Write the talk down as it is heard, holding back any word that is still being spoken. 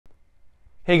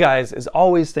Hey guys, as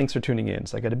always, thanks for tuning in.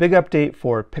 So I got a big update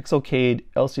for Pixelcade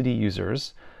LCD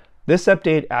users. This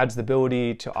update adds the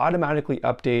ability to automatically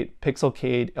update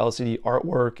Pixelcade LCD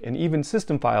artwork and even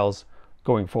system files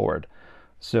going forward.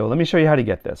 So let me show you how to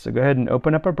get this. So go ahead and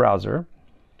open up a browser.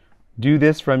 Do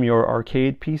this from your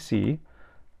arcade PC.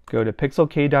 Go to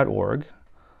pixelcade.org.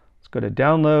 Let's go to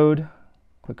download,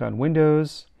 click on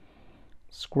Windows,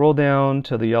 scroll down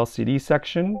to the LCD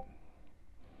section.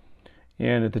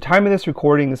 And at the time of this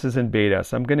recording, this is in beta,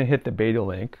 so I'm going to hit the beta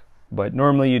link, but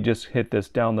normally you just hit this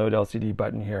download LCD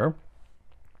button here.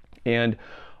 And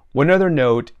one other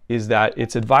note is that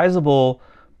it's advisable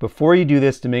before you do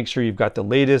this to make sure you've got the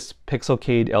latest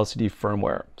Pixelcade LCD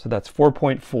firmware. So that's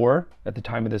 4.4 at the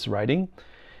time of this writing.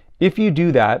 If you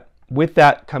do that, with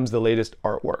that comes the latest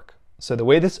artwork. So the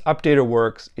way this updater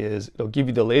works is it'll give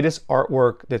you the latest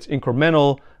artwork that's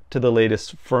incremental to the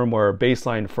latest firmware,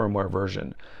 baseline firmware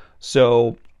version.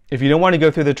 So if you don't want to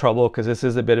go through the trouble, because this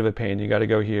is a bit of a pain, you got to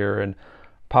go here and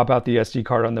pop out the SD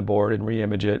card on the board and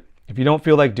re-image it. If you don't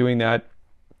feel like doing that,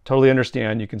 totally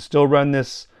understand. You can still run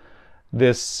this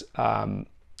artwork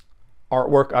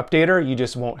updater. You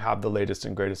just won't have the latest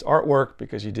and greatest artwork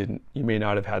because you may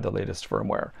not have had the latest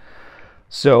firmware.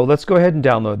 So let's go ahead and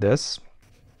download this.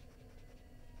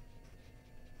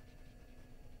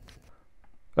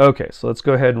 Okay, so let's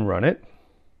go ahead and run it.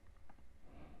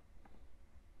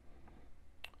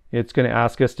 It's going to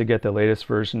ask us to get the latest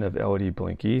version of LED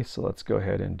Blinky, so let's go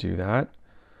ahead and do that.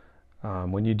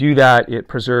 When you do that, it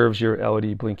preserves your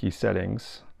LED Blinky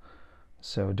settings,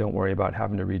 so don't worry about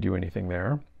having to redo anything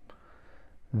there.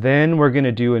 Then we're going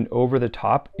to do an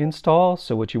over-the-top install.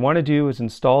 So what you want to do is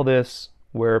install this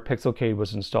where Pixelcade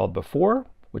was installed before,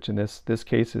 which in this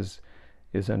case is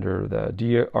under the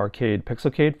D-Arcade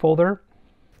Pixelcade folder.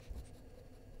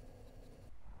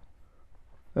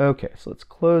 Okay, so let's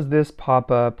close this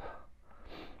pop-up.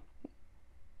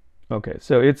 Okay,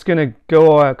 so it's going to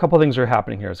go, a couple things are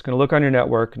happening here. It's going to look on your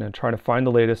network and then try to find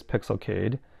the latest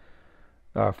Pixelcade.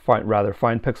 Find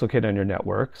Pixelcade on your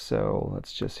network. So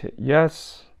let's just hit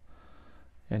yes,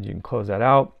 and you can close that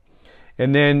out.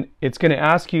 And then it's going to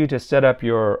ask you to set up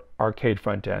your arcade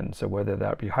front end. So whether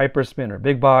that be Hyperspin or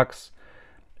Big Box.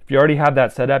 If you already have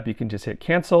that set up, you can just hit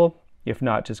cancel. If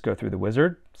not, just go through the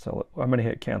wizard. So I'm going to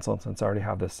hit cancel since I already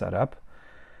have this set up.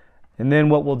 And then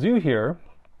what we'll do here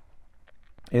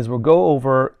is we'll go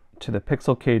over to the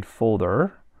Pixelcade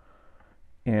folder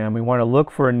and we want to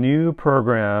look for a new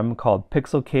program called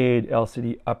Pixelcade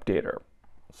LCD Updater.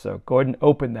 So go ahead and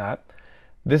open that.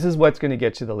 This is what's going to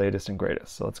get you the latest and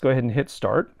greatest. So let's go ahead and hit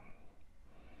start.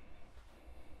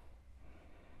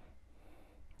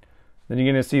 Then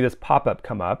you're going to see this pop-up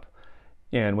come up.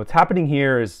 And what's happening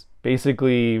here is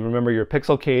basically, remember your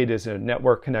Pixelcade is a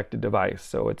network connected device.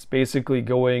 So it's basically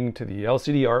going to the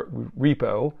LCD art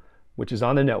repo, which is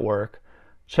on the network,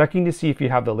 checking to see if you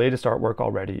have the latest artwork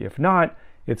already. If not,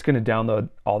 it's going to download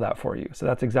all that for you. So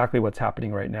that's exactly what's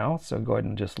happening right now. So go ahead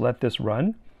and just let this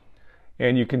run.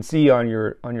 And you can see on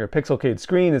your Pixelcade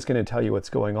screen, it's going to tell you what's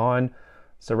going on.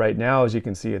 So right now, as you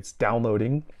can see, it's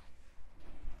downloading.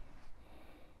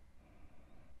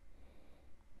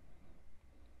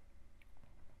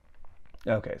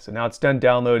 Okay, so now it's done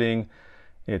downloading.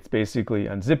 It's basically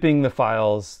unzipping the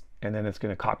files, and then it's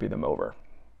going to copy them over.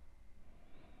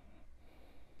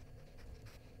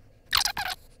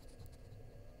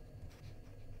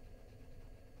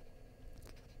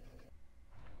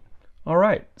 All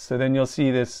right, so then you'll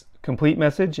see this complete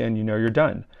message, and you know you're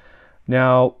done.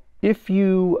 Now, if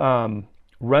you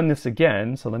run this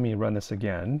again, so let me run this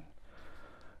again,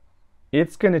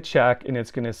 it's going to check, and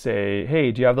it's going to say,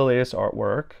 hey, do you have the latest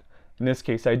artwork? In this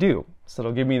case, I do. So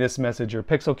it'll give me this message, your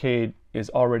Pixelcade is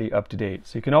already up to date.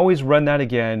 So you can always run that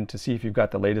again to see if you've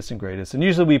got the latest and greatest. And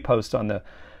usually we post on the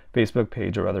Facebook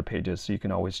page or other pages, so you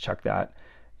can always check that.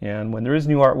 And when there is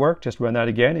new artwork, just run that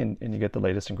again and you get the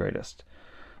latest and greatest.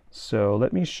 So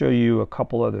let me show you a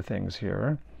couple other things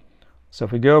here. So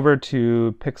if we go over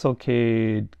to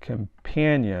Pixelcade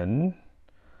Companion,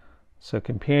 so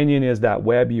Companion is that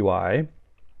web UI.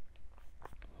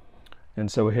 And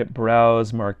so we hit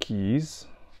Browse Marquees.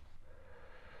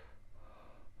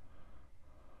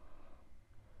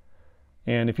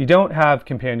 And if you don't have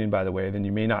Companion, by the way, then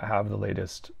you may not have the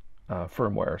latest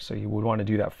firmware. So you would want to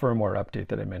do that firmware update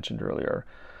that I mentioned earlier.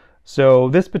 So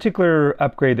this particular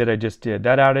upgrade that I just did,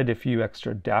 that added a few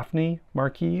extra Daphne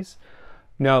marquees.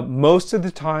 Now, most of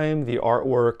the time, the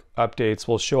artwork updates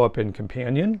will show up in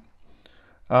Companion,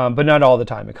 but not all the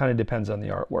time. It kind of depends on the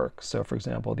artwork. So for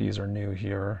example, these are new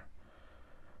here.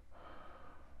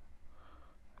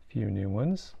 Few new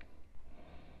ones.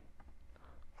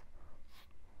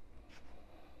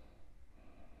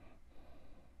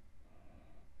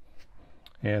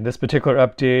 And this particular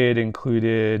update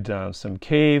included some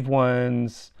Cave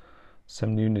ones,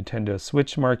 some new Nintendo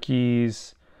Switch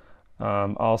marquees,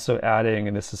 also adding,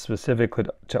 and this is specific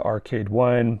to Arcade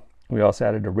 1, we also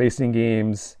added racing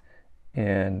games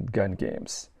and gun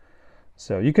games.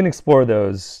 So you can explore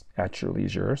those at your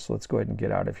leisure. So let's go ahead and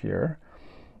get out of here.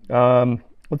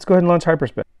 Let's go ahead and launch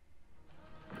Hyperspin.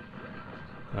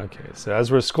 Okay, so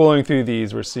as we're scrolling through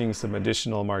these, we're seeing some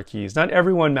additional marquees. Not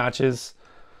everyone matches,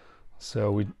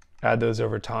 so we add those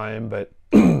over time, but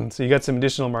so you got some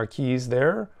additional marquees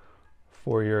there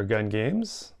for your gun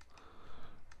games.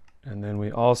 And then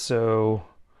we also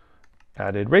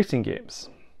added racing games.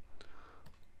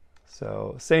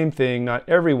 So same thing, not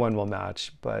everyone will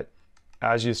match, but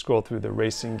as you scroll through the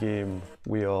racing game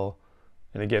wheel,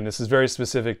 and again, this is very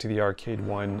specific to the Arcade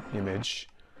 1 image,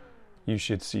 you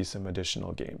should see some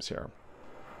additional games here,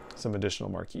 some additional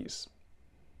marquees.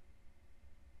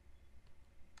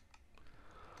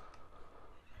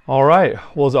 All right,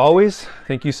 well, as always,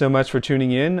 thank you so much for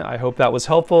tuning in. I hope that was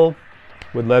helpful.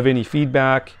 Would love any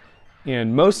feedback.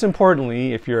 And most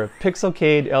importantly, if you're a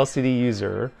Pixelcade LCD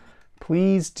user,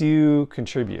 please do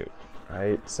contribute,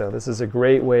 right? So this is a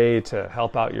great way to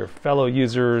help out your fellow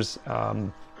users.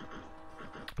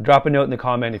 Drop a note in the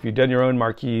comment if you've done your own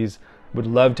marquees. Would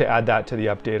love to add that to the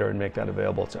updater and make that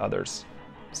available to others.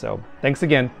 So thanks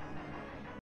again.